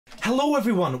Hello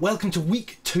everyone, welcome to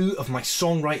week 2 of my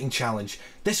songwriting challenge.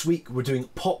 This week we're doing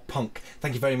pop punk.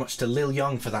 Thank you very much to Lil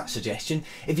Young for that suggestion.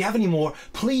 If you have any more,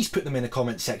 please put them in the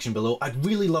comment section below. I'd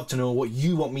really love to know what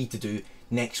you want me to do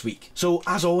next week. So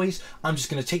as always, I'm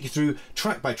just going to take you through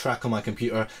track by track on my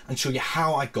computer and show you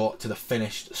how I got to the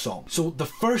finished song. So the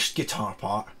first guitar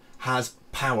part has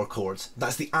power chords.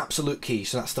 That's the absolute key.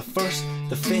 So that's the first,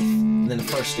 the fifth, and then the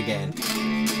first again.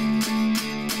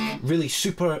 Really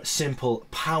super simple,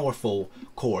 powerful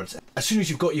chords. As soon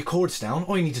as you've got your chords down,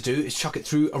 all you need to do is chuck it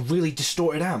through a really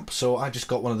distorted amp. So I just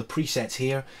got one of the presets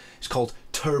here. It's called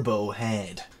Turbo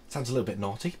Head. Sounds a little bit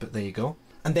naughty, but there you go.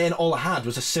 And then all I had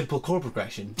was a simple chord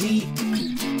progression. D,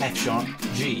 F sharp,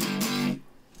 G.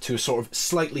 To a sort of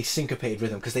slightly syncopated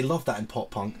rhythm, because they love that in pop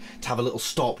punk, to have a little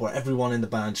stop where everyone in the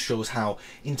band shows how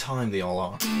in time they all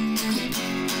are.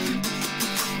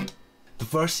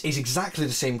 The verse is exactly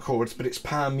the same chords, but it's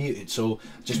palm muted, so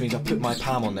it just means I put my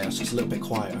palm on there so it's a little bit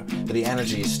quieter, but the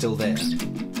energy is still there.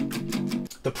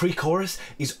 The pre-chorus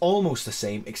is almost the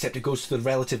same, except it goes to the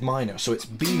relative minor, so it's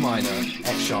B minor,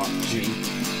 F sharp, G.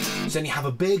 So then you have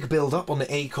a big build up on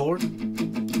the A chord. And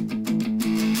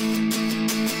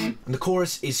the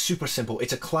chorus is super simple.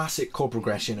 It's a classic chord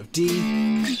progression of D,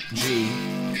 G,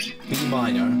 B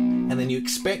minor, and then you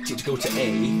expect it to go to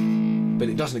A, but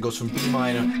it doesn't. It goes from B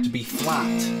minor to B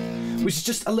flat, which is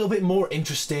just a little bit more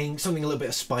interesting, something a little bit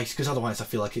of spice, because otherwise I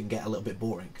feel like it can get a little bit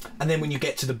boring. And then when you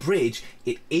get to the bridge,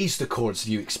 it is the chords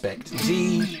you expect.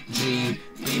 D, G,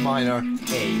 B minor,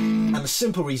 A. And the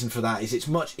simple reason for that is it's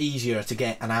much easier to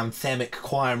get an anthemic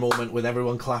choir moment with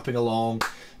everyone clapping along.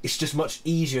 It's just much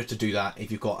easier to do that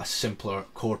if you've got a simpler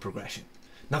chord progression.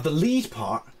 Now the lead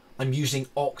part, I'm using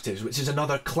octaves, which is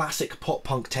another classic pop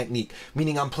punk technique,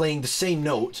 meaning I'm playing the same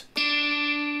note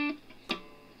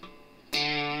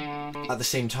at the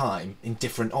same time in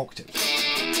different octaves.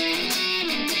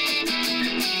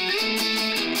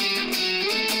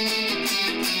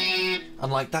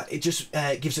 And like that, it just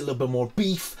gives it a little bit more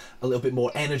beef, a little bit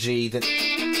more energy. That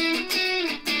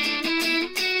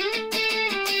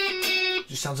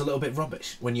just sounds a little bit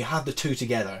rubbish. When you have the two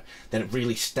together, then it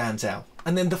really stands out.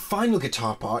 And then the final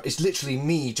guitar part is literally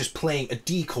me just playing a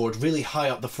D chord really high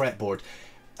up the fretboard.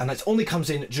 And it only comes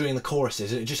in during the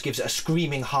choruses, and it just gives it a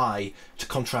screaming high to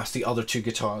contrast the other two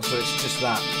guitars. So it's just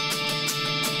that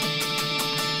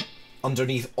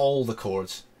underneath all the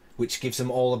chords, which gives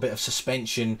them all a bit of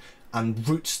suspension and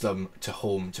roots them to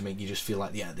home to make you just feel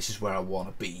like, yeah, this is where I want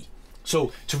to be.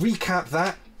 So to recap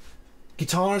that,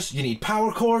 guitars, you need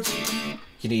power chords,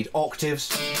 you need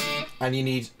octaves, and you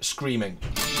need screaming.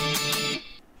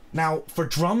 Now, for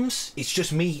drums, it's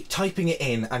just me typing it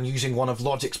in and using one of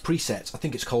Logic's presets. I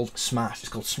think it's called Smash. It's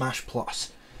called Smash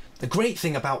Plus. The great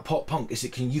thing about pop punk is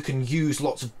you can use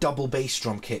lots of double bass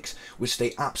drum kicks, which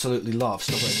they absolutely love.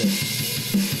 Stuff like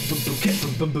this. Boom boom kit,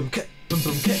 boom boom boom kit, boom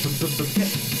boom kit, boom boom boom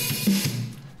kit.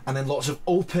 And then lots of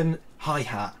open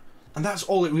hi-hat. And that's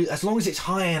all it really, as long as it's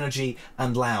high energy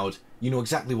and loud, you know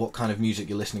exactly what kind of music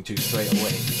you're listening to straight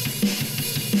away.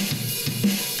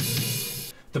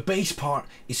 The bass part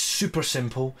is super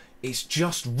simple. It's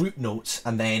just root notes,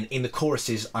 and then in the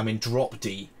choruses I'm in drop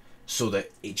D, so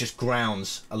that it just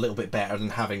grounds a little bit better than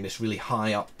having this really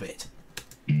high up bit.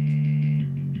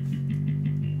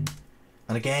 And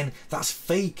again, that's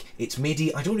fake, it's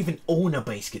MIDI. I don't even own a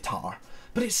bass guitar,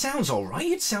 but it sounds alright,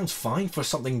 it sounds fine for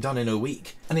something done in a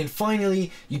week. And then finally,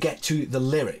 you get to the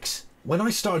lyrics. When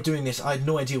I started doing this, I had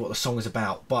no idea what the song is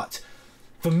about, but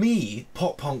for me,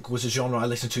 pop punk was a genre I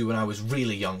listened to when I was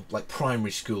really young, like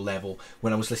primary school level,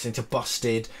 when I was listening to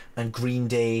Busted and Green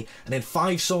Day, and then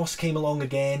Five Sauce came along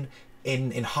again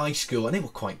in high school, and they were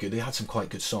quite good. They had some quite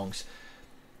good songs.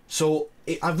 So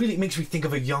it really makes me think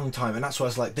of a young time, and that's why I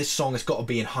was like, this song has got to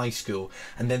be in high school.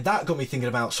 And then that got me thinking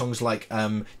about songs like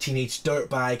Teenage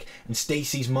Dirtbag and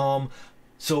Stacy's Mom.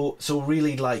 So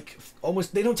really, like,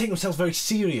 almost, they don't take themselves very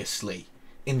seriously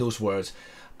in those words.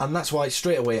 And that's why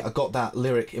straight away I got that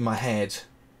lyric in my head.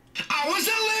 I was a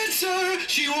dancer,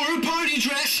 she wore a party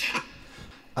dress.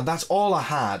 And that's all I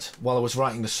had while I was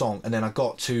writing the song. And then I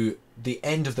got to the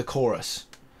end of the chorus,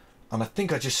 and I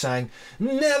think I just sang,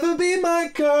 "Never be my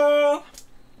girl."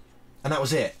 And that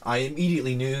was it. I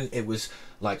immediately knew it was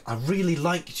like, I really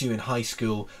liked you in high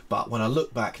school, but when I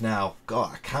look back now,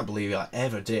 God, I can't believe I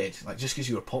ever did. Like, just because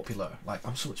you were popular, like,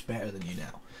 I'm so much better than you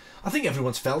now. I think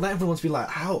everyone's felt that. Everyone's been like,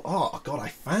 how? Oh God, I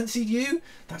fancied you.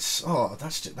 That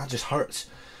just hurts.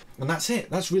 And that's it.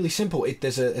 That's really simple.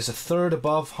 There's a third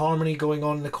above harmony going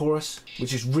on in the chorus,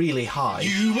 which is really high.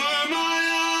 You were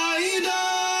my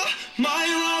idol, my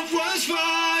love was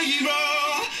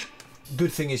viral.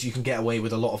 good thing is you can get away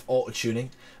with a lot of auto-tuning,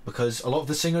 because a lot of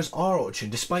the singers are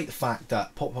auto-tuned, despite the fact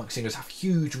that pop-punk singers have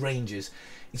huge ranges.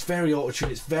 It's very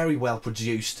auto-tuned, it's very well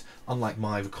produced. Unlike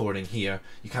my recording here,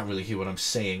 you can't really hear what I'm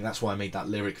saying. That's why I made that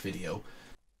lyric video.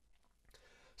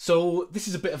 So this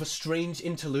is a bit of a strange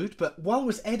interlude, but while I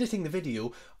was editing the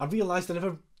video, I realised I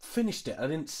never finished it. I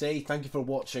didn't say thank you for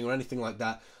watching or anything like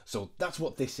that, so that's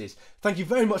what this is. Thank you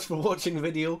very much for watching the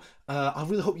video. I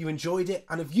really hope you enjoyed it,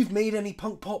 and if you've made any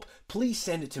punk pop, please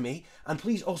send it to me, and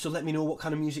please also let me know what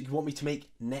kind of music you want me to make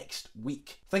next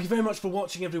week. Thank you very much for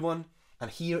watching, everyone,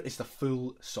 and here is the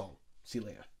full song. See you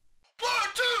later.